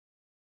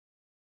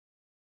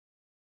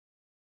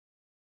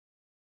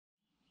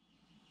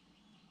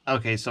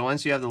Okay, so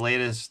once you have the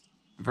latest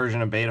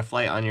version of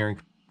Betaflight on your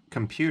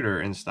computer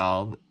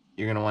installed,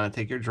 you're going to want to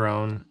take your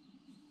drone.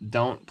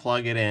 Don't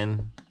plug it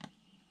in.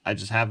 I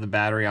just have the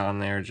battery on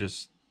there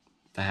just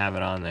to have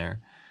it on there.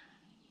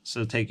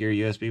 So take your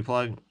USB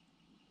plug,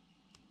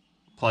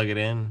 plug it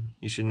in.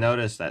 You should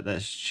notice that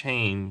that's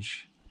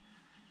change,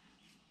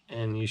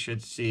 and you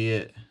should see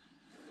it.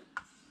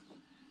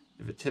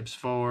 If it tips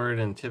forward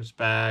and tips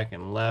back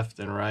and left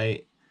and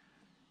right,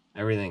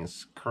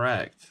 everything's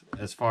correct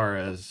as far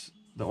as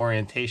the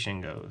orientation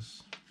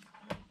goes.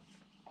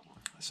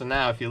 So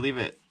now if you leave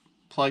it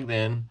plugged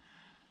in,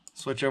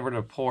 switch over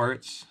to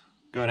ports,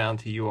 go down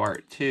to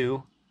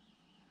UART2.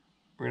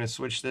 We're going to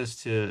switch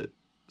this to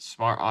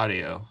smart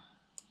audio.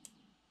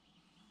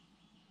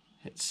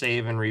 Hit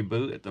save and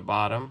reboot at the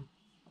bottom.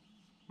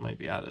 Might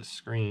be out of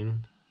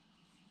screen.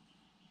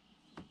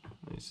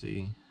 Let me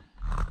see.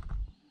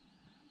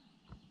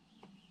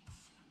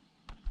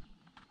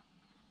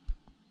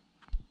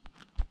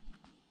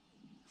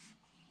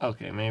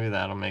 Okay, maybe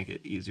that'll make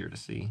it easier to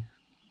see.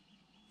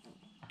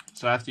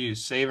 So after you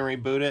save and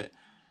reboot it,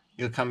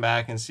 you'll come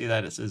back and see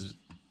that it says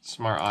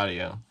smart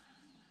audio.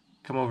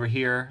 Come over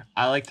here.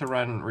 I like to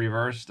run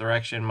reverse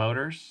direction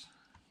motors.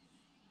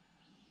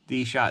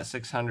 D-Shot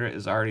 600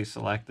 is already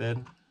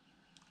selected.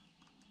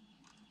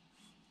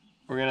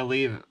 We're going to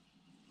leave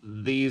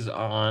these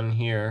on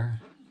here.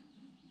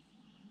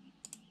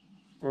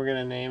 We're going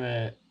to name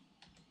it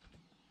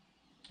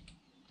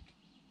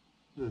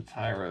the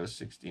Tyro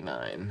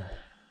 69.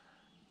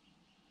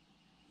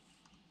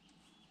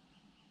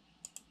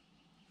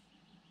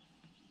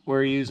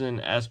 We're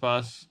using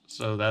S-Bus,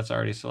 so that's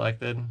already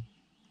selected.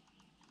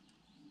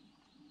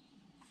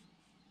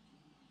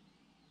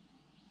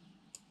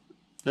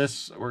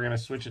 This, we're going to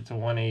switch it to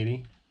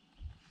 180.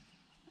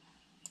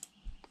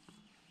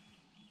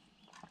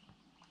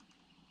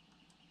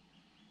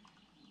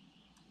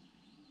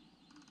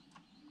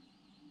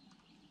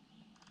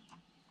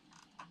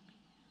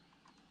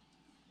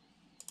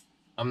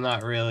 I'm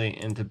not really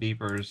into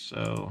beepers,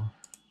 so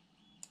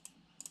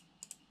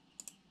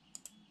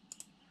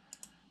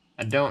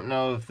I don't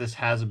know if this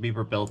has a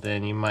beeper built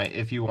in. You might,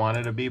 if you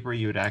wanted a beeper,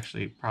 you would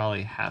actually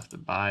probably have to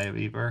buy a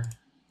beeper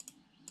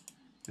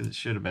because it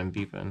should have been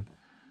beeping.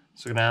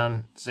 So go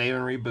down, save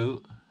and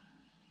reboot.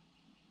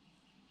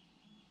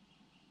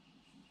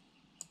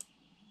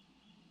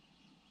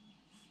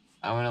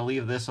 I'm going to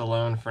leave this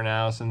alone for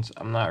now since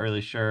I'm not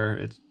really sure.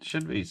 It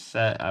should be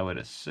set, I would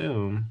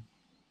assume.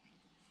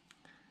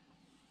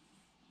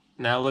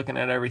 Now looking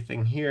at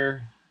everything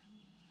here,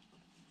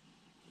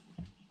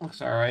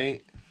 looks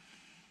alright.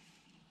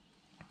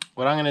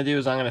 What I'm going to do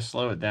is I'm going to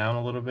slow it down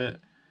a little bit.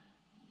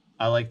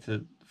 I like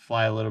to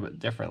fly a little bit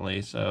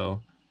differently,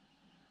 so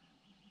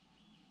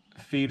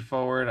feed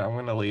forward, I'm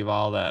going to leave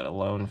all that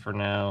alone for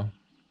now.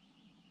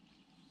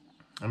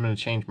 I'm going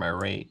to change my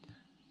rate.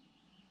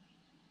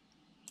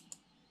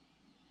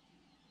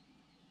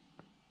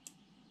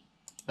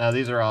 Now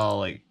these are all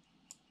like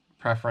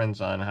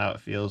preference on how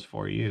it feels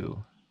for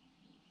you.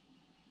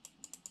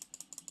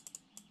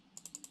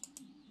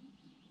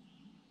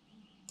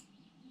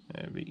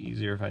 It'd be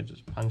easier if I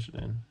just punch it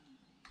in.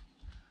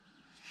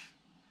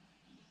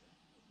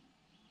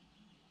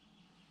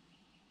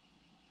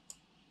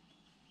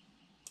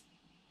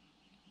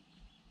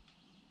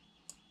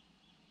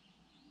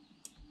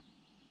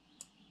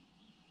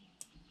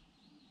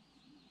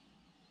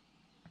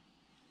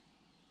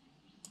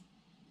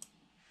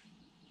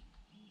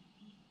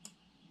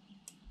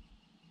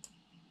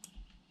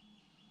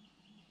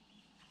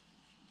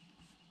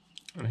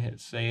 I'm gonna hit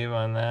save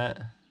on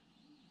that.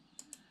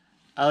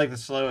 I like to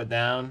slow it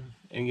down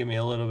and give me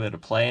a little bit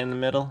of play in the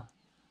middle,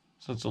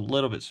 so it's a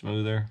little bit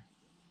smoother.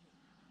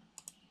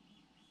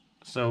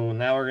 So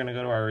now we're gonna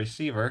go to our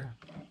receiver.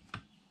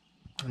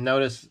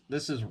 Notice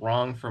this is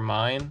wrong for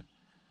mine.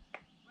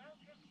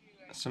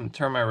 So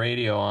turn my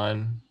radio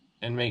on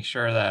and make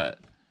sure that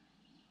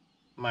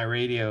my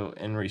radio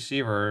and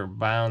receiver are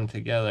bound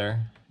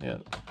together.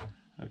 Yep.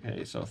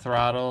 Okay, so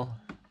throttle.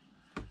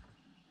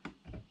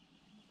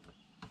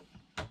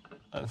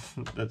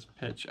 That's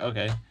pitch.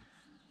 Okay.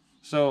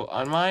 So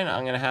on mine,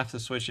 I'm going to have to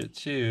switch it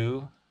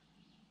to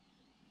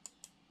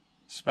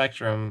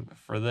spectrum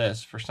for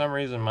this. For some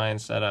reason,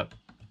 mine's set up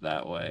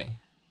that way.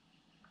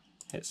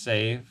 Hit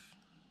save.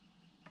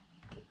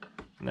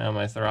 Now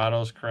my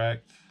throttle is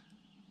correct.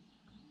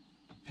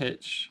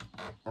 Pitch,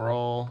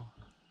 roll,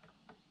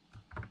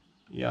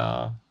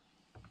 yaw.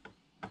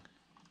 And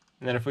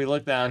then if we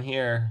look down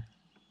here,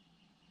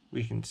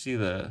 we can see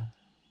the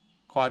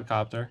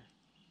quadcopter.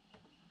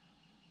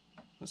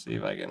 Let's see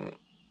if I can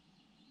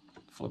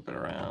flip it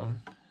around.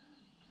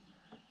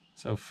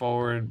 So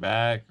forward,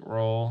 back,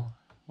 roll,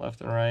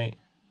 left and right,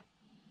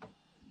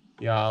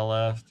 yaw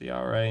left,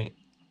 yaw right.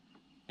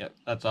 Yep,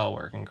 that's all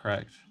working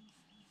correct.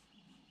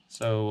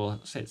 So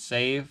we'll hit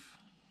save.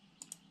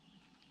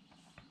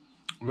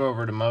 We'll go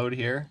over to mode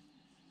here.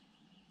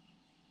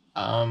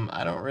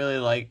 I don't really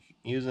like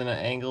using an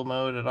angle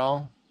mode at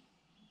all,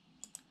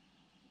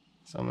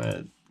 so I'm going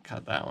to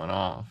cut that one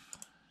off.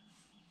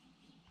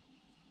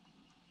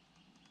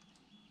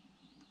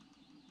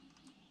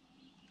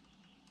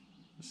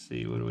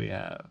 see, what do we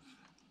have?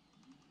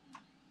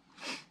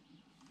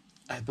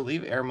 I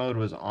believe air mode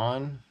was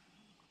on.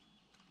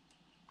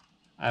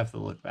 I have to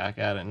look back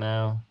at it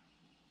now.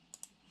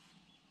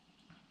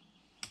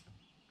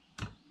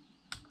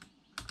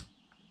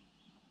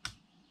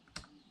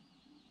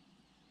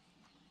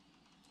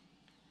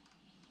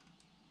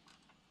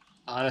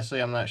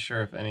 Honestly, I'm not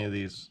sure if any of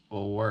these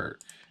will work,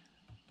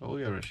 but we'll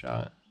give it a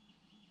shot.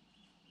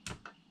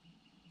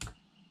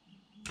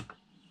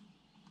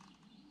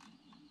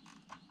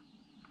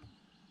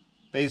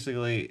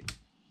 Basically,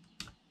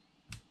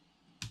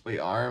 we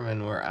arm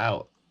and we're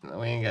out.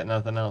 We ain't got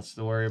nothing else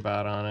to worry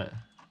about on it.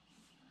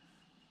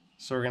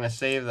 So we're gonna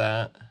save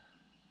that.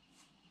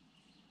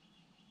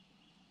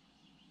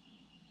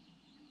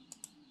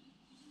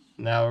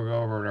 Now we'll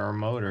go over to our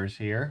motors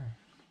here.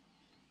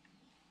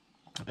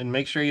 And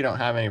make sure you don't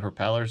have any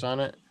propellers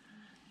on it.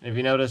 If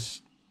you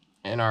notice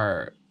in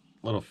our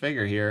little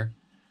figure here,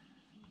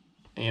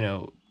 you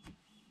know,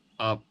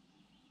 up,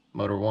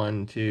 motor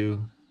 1,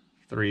 2,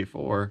 3,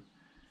 4.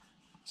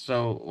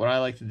 So what I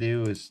like to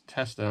do is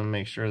test them,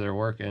 make sure they're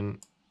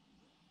working.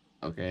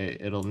 Okay,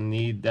 it'll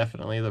need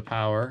definitely the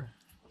power.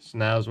 So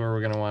now's where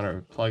we're going to want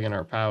to plug in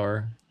our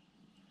power.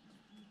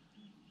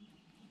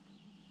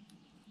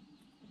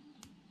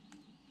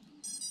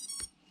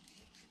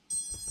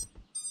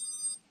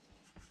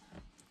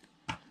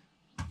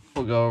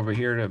 We'll go over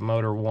here to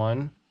motor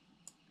 1,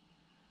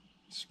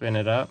 spin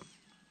it up.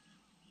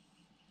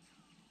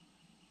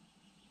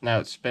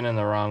 Now it's spinning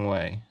the wrong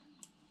way.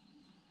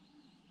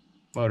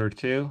 Motor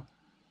 2.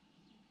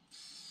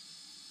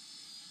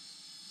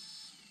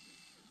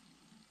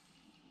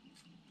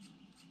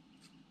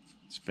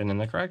 Spinning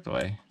the correct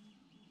way.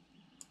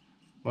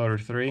 Motor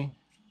 3.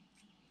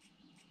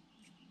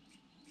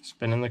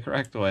 Spinning the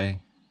correct way.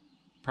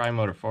 Probably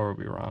motor 4 will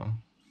be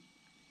wrong.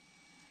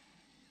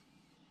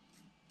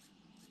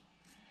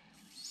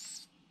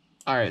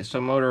 Alright, so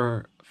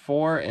motor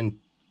 4 and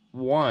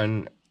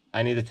 1,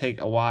 I need to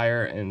take a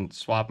wire and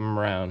swap them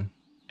around.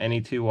 Any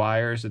 2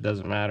 wires, it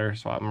doesn't matter,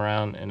 swap them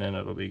around and then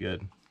it'll be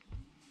good.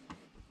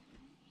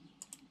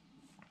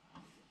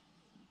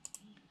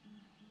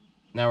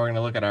 Now we're going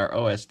to look at our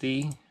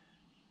OSD.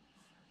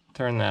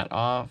 Turn that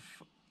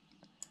off.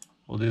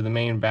 We'll do the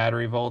main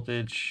battery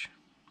voltage.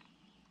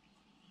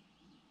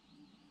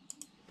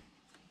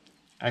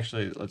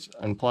 Actually, let's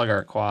unplug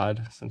our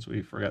quad since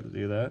we forgot to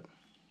do that.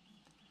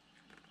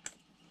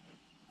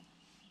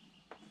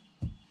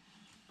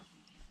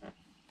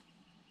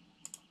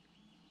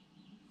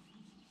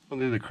 We'll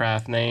do the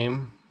craft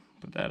name,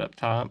 put that up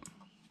top.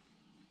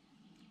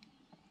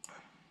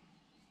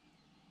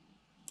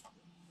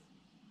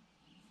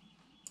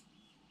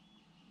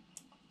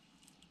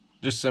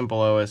 Just simple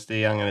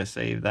OSD, I'm going to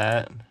save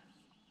that.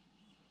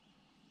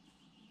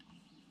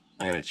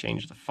 I'm going to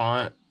change the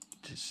font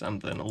to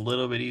something a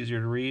little bit easier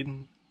to read.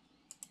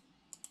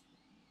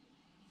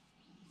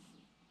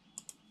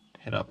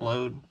 Hit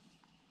upload.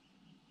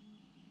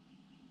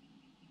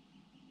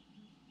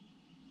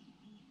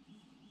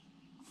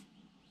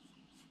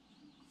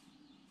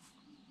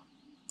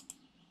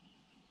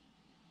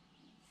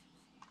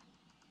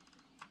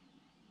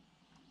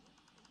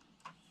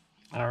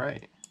 All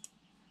right.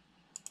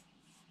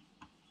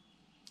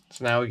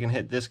 So now we can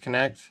hit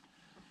disconnect.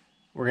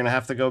 We're going to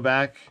have to go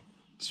back,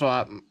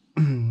 swap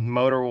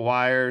motor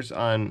wires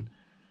on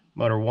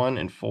motor 1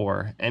 and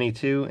 4, any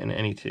 2 and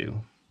any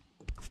 2.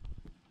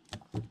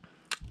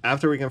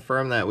 After we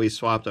confirm that we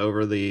swapped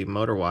over the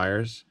motor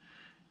wires,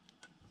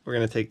 we're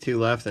going to take 2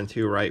 left and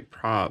 2 right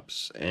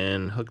props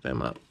and hook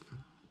them up.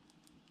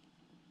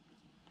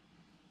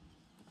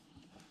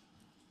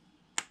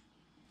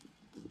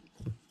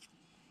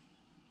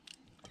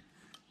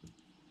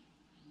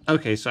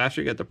 Okay, so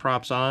after you get the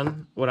props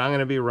on, what I'm going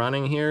to be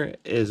running here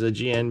is a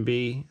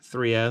GNB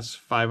 3S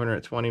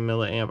 520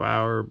 milliamp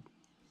hour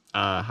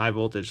high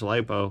voltage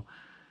LiPo.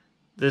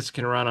 This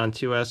can run on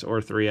 2S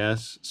or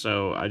 3S,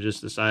 so I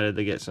just decided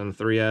to get some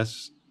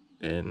 3S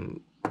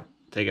and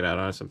take it out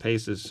on some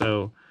paces.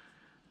 So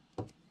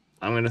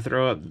I'm going to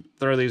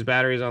throw these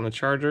batteries on the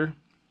charger,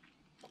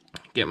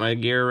 get my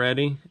gear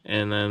ready,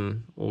 and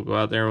then we'll go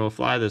out there and we'll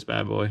fly this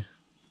bad boy.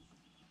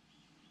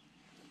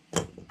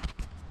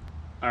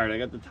 Alright, I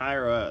got the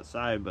Tyro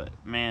outside, but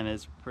man,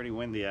 it's pretty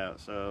windy out,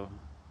 so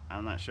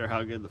I'm not sure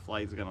how good the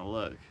flight's gonna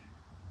look,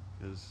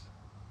 because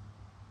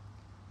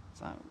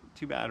it's not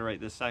too bad right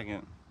this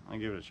second. I'll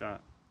give it a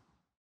shot.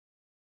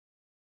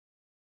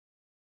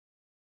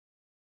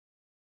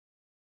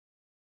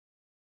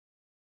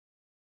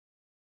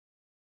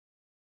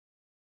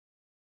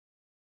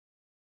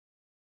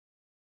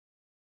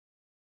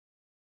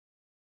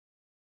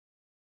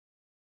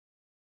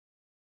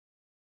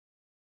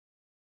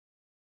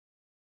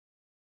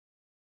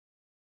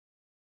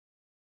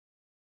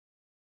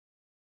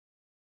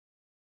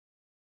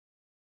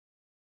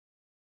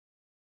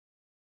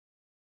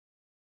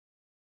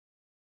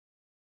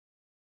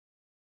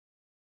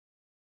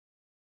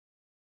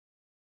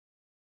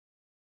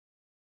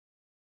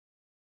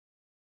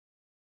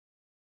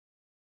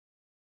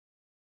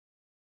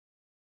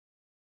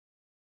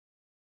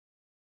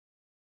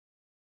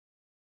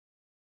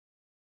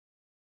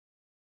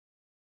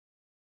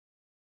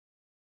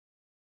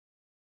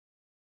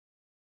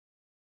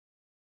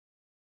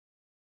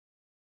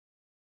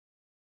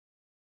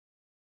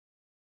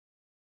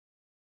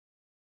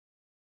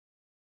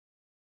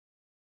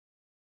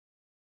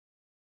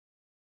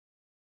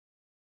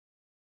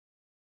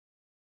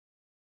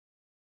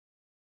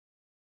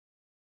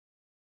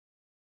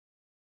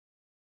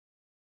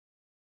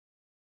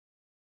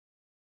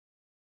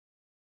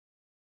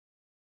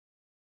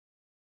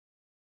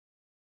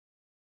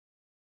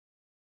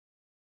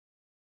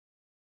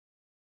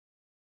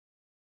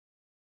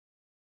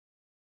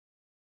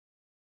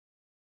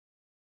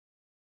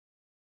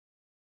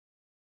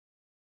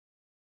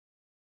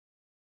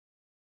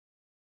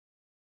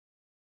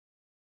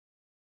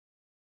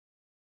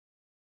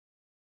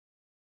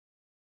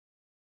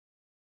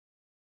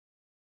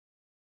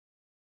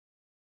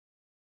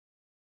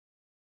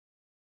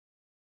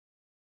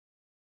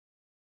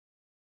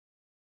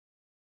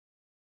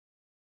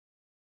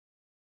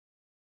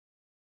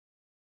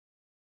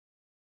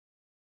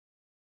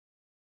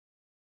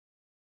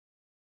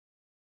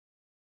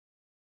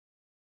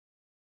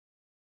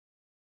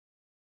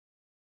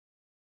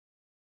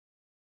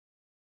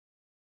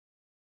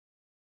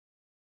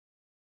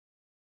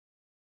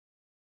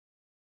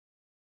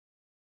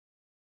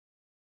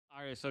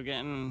 All right, so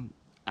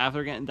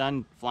after getting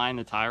done flying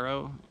the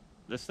Tyro,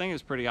 this thing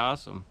is pretty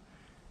awesome.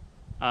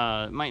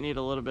 It might need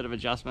a little bit of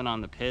adjustment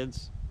on the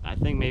PIDs. I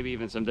think maybe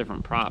even some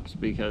different props,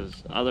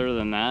 because other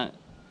than that,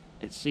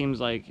 it seems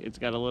like it's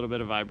got a little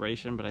bit of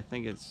vibration, but I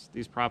think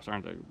these props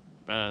aren't the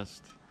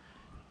best.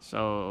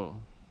 So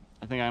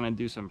I think I'm gonna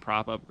do some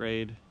prop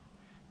upgrade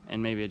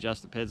and maybe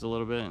adjust the PIDs a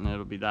little bit, and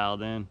it'll be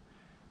dialed in.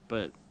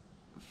 But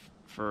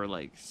for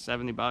like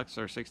 70 bucks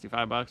or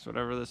 65 bucks,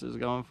 whatever this is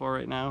going for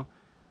right now,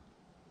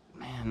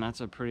 man,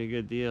 that's a pretty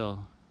good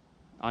deal.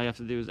 All you have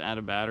to do is add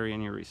a battery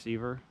in your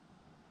receiver.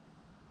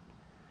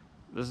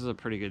 This is a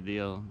pretty good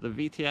deal. The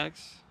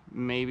VTX,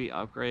 maybe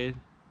upgrade.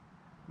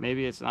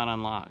 Maybe it's not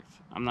unlocked.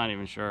 I'm not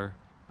even sure.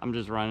 I'm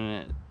just running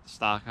it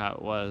stock how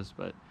it was,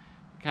 but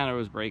it kind of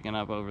was breaking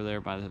up over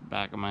there by the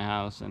back of my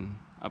house and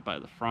up by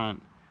the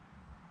front.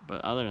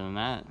 But other than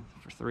that,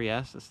 for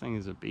 3S, this thing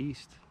is a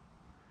beast.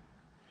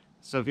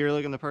 So if you're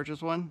looking to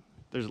purchase one,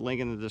 there's a link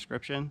in the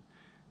description.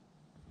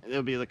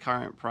 It'll be the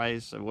current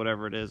price of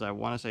whatever it is. I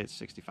want to say it's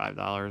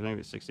 $65, maybe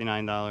it's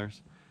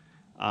 $69.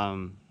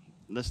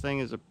 This thing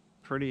is a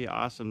pretty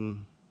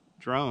awesome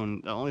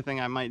drone. The only thing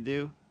I might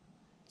do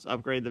is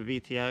upgrade the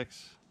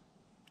VTX,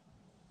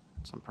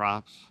 some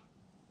props.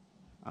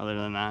 Other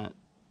than that,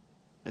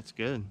 it's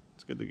good.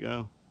 It's good to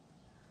go.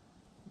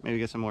 Maybe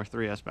get some more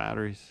 3S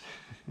batteries.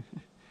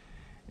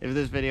 If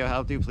this video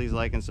helped you, please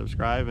like and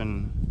subscribe.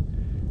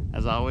 And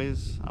as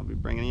always, I'll be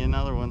bringing you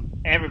another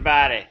one.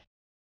 Everybody,